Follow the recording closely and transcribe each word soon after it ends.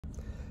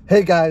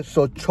Hey guys,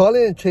 so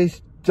Charli and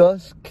Chase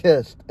just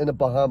kissed in the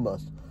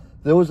Bahamas.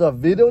 There was a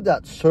video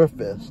that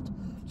surfaced.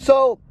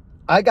 So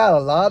I got a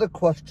lot of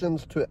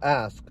questions to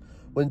ask.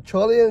 When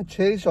Charli and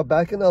Chase are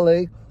back in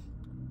LA,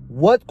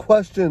 what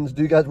questions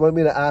do you guys want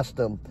me to ask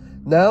them?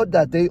 Now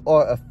that they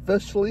are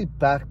officially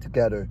back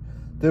together,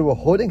 they were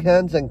holding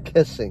hands and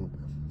kissing.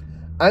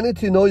 I need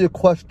to know your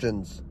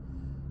questions,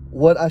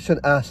 what I should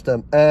ask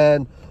them.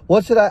 And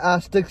what should I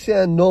ask Dixie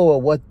and Noah,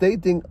 what they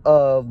think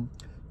of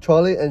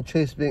Charli and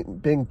Chase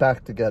being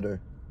back together.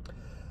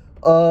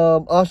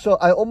 Also,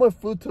 I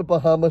almost flew to the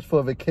Bahamas for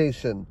a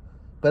vacation,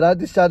 but I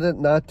decided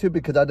not to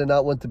because I did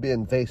not want to be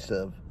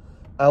invasive.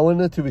 I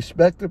wanted to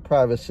respect their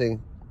privacy,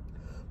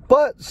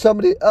 but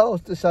somebody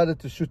else decided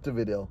to shoot the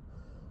video.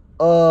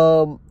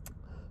 So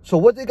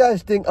what do you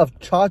guys think of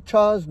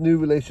Cha-Cha's new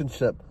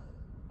relationship?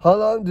 How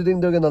long do you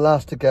think they're going to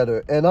last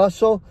together? And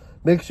also,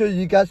 make sure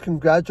you guys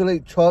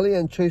congratulate Charli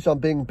and Chase on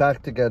being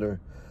back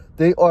together.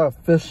 They are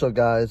official,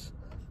 guys.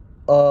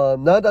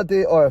 Now that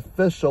they are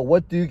official,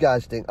 what do you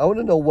guys think? I want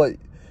to know what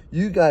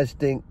you guys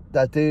think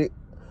that they...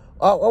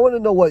 I want to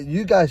know what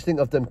you guys think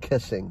of them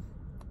kissing.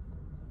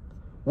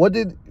 What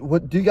do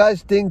you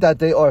guys think that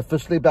they are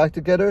officially back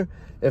together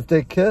if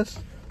they kiss?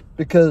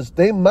 Because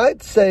they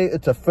might say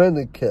it's a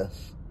friendly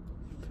kiss.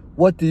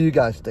 What do you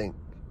guys think?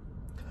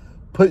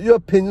 Put your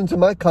opinions in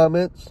my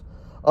comments.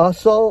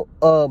 Also,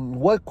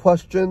 what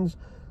questions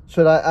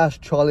should I ask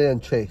Charli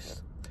and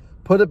Chase?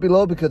 Put it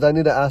below because I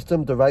need to ask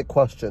them the right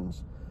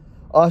questions.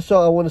 Also,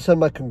 I want to send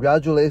my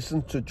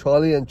congratulations to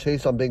Charli and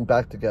Chase on being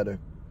back together.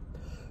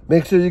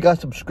 Make sure you guys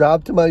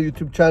subscribe to my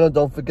YouTube channel.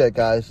 Don't forget,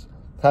 guys.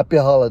 Happy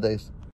holidays.